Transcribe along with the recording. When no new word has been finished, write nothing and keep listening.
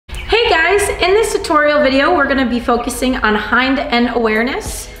In this tutorial video, we're gonna be focusing on hind end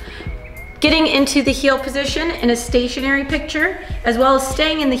awareness, getting into the heel position in a stationary picture, as well as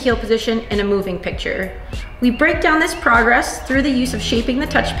staying in the heel position in a moving picture. We break down this progress through the use of shaping the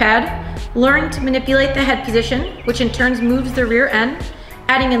touchpad, learning to manipulate the head position, which in turn moves the rear end,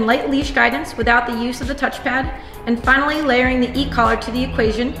 adding in light leash guidance without the use of the touchpad, and finally layering the e-collar to the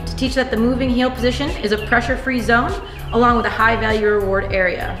equation to teach that the moving heel position is a pressure-free zone, along with a high value reward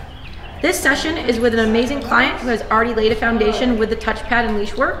area. This session is with an amazing client who has already laid a foundation with the touchpad and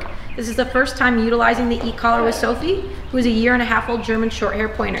leash work. This is the first time utilizing the e-collar with Sophie, who is a 1.5-year-old German short hair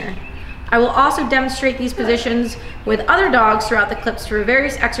pointer. I will also demonstrate these positions with other dogs throughout the clips for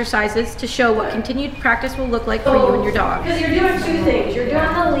various exercises to show what continued practice will look like for you and your dog. Because you're doing two things. You're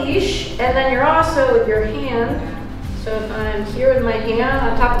doing the leash, and then you're also with your hand. So if I'm here with my hand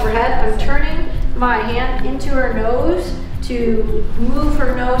on top of her head, I'm turning my hand into her nose to move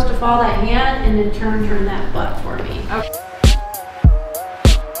her nose to follow that hand, and then turn that butt for me. Okay.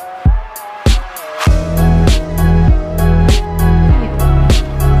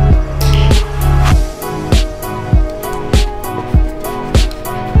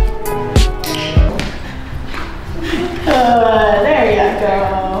 There you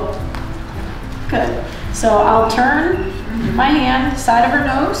go. Good. So I'll turn my hand side of her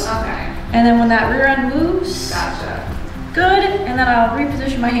nose. Okay. And then when that rear end moves. Gotcha. Good. And then I'll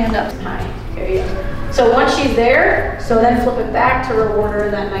reposition my hand up behind. Here you go. So once she's there, so then flip it back to reward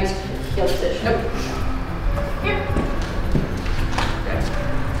her that nice heel position. Nope. Here.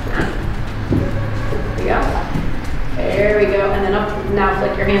 There we go. There we go. And then up. Now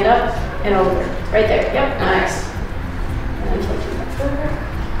flick your hand up and over. Right there. Yep. Nice. And then flick your back over.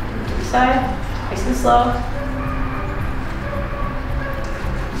 To the side. Nice and slow.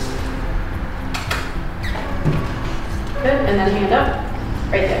 Good, and then hand up,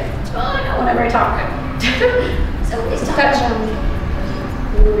 right there. Oh, I know, whenever I talk. So please touch.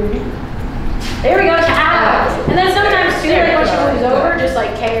 There we go, ah. And then sometimes too, like when she moves over, just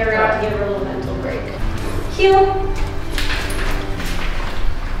like carry her out to give her a little mental break. Heel.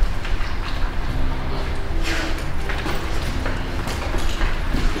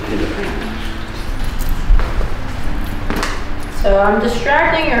 So I'm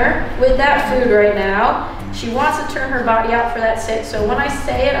distracting her with that food right now. She wants to turn her body out for that sit. So when I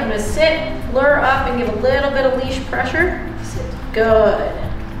say it, I'm gonna sit, lure up, and give a little bit of leash pressure. Sit. Good.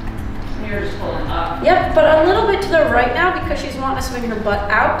 You're just pulling up. Yep, but a little bit to the right now because she's wanting to swing her butt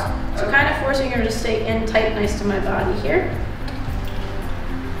out. So kind of forcing her to stay in tight, nice to my body here.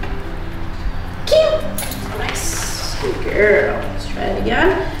 Cute. Nice. Good girl. Let's try it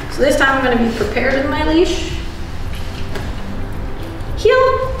again. So this time I'm gonna be prepared with my leash.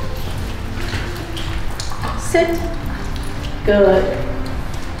 Heel. Sit. Good.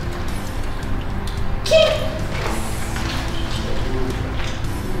 Keep.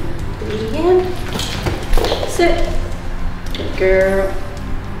 Do it again. Sit. Good girl.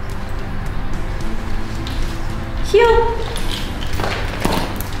 Heel.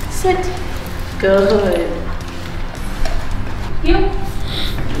 Sit. Good. Heel.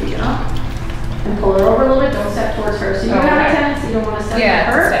 There we go. And pull her over a little bit, don't step towards her. So you have a tendency, you don't want to step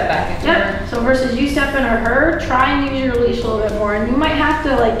into her. Step back into her. So versus you stepping or her, try and use your leash a little bit more. And you might have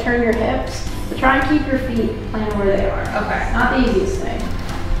to like turn your hips, but try and keep your feet planted where they are. Okay. Not the easiest thing.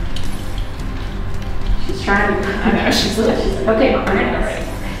 She's trying to, I know, she's like, okay, Mom. Alright.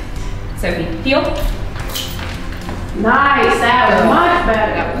 Sophie, heel. Nice, that was much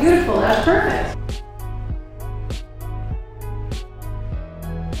better. Beautiful, that's perfect.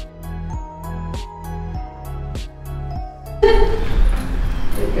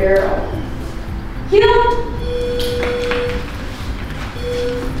 Good girl. Heel.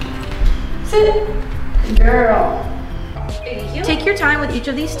 Sit. Good girl. Take your time with each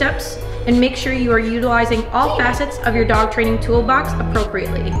of these steps and make sure you are utilizing all facets of your dog training toolbox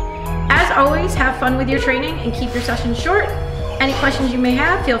appropriately. As always, have fun with your training and keep your sessions short. Any questions you may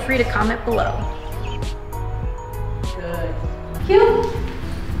have, feel free to comment below. Good. Heel.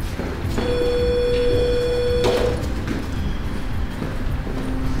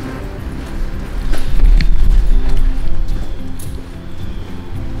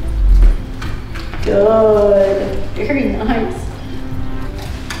 Good. Very nice.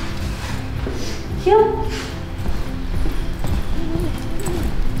 Heel.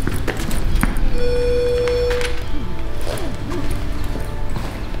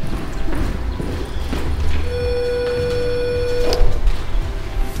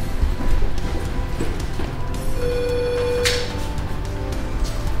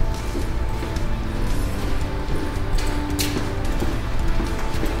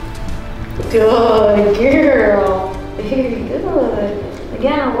 Good girl. Very good.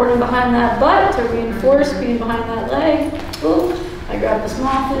 Again, I'm working behind that butt to reinforce being behind that leg. Ooh, I grab the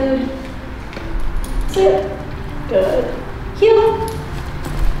small food. Sit. Good. Heel.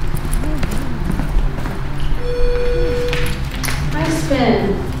 Nice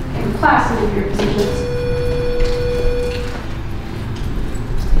spin. And classic in your positions.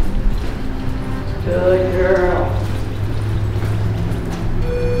 Good girl.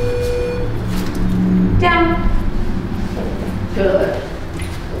 Down. Good.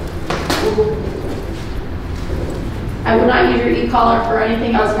 I will not use your e-collar for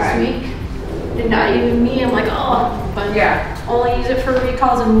anything else this week. And not even me, I'm like, oh, but Yeah. only use it for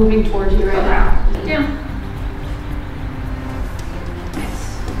recalls and moving towards you right now. Down.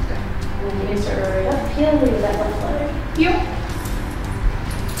 Nice. And then you can start right up, heel, leave that left leg. Heel.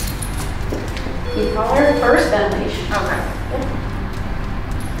 E-collar first, then leash. Okay.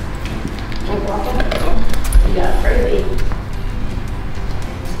 And walk up. You got it, right lead.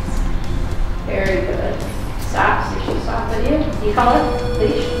 Very good. Stop, see if she'll stop with you. E-collar,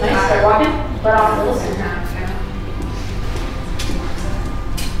 leash. Nice, start walking. Butt off the listen.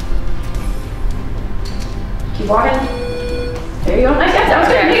 Keep walking. There you go. Nice, yeah, that was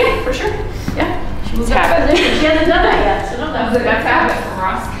good. Yeah, for sure. Yeah. She moves up to position. She hasn't done that yet, so no, that was good. That's habit from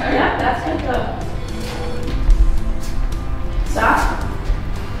Roscoe. Yeah, that's good though. Stop.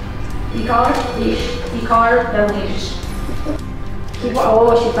 E-collar, leash. E-collar, then leash. Keep,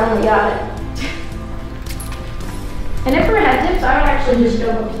 oh, she finally got it. And if her head dips, I would actually just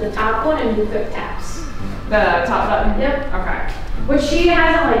jump up to the top one and do quick taps. The top button? Yep. Okay. Which she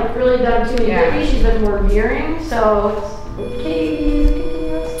hasn't like really done too many Yeah. dippies. She's been more veering, so it's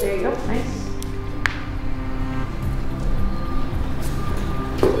okay. There you go. Nice.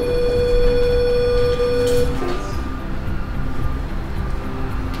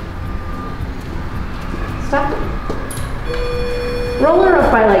 Stop. Roll her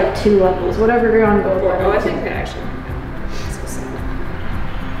up by like 2 levels, whatever you're on go for. Oh, I think that actually.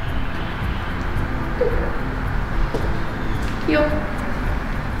 Heel.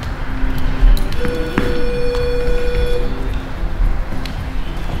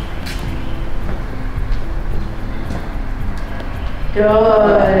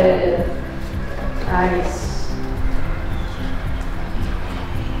 Good. Nice.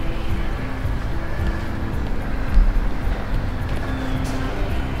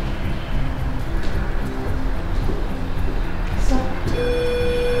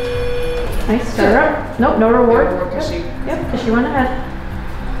 Nice. Start her up. Nope, no reward. Yep, because she went ahead.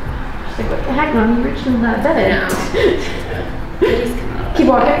 She's like, what the heck, Mom? You reached in that bed. Keep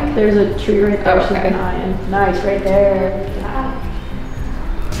walking. There's a tree right there she's been eyeing. Nice, right there.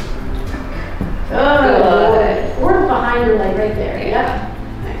 Good. Or behind her leg right there. Yep.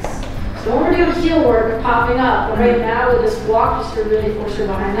 Nice. So when we're doing heel work of popping up, but right now with this walk, just to really force her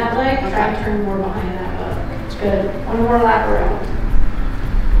behind that leg, try and turn more behind that butt. Good. One more lap around.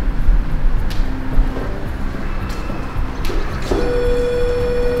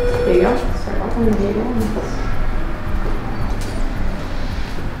 There you go. Start walking the table.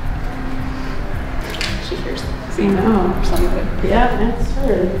 She hears I know. something. Yeah, that's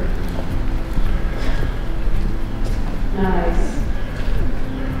her. Nice.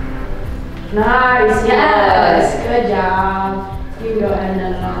 Nice, yes. Good job. You can go ahead and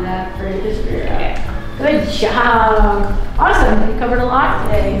end it on that for your spirit. Good job.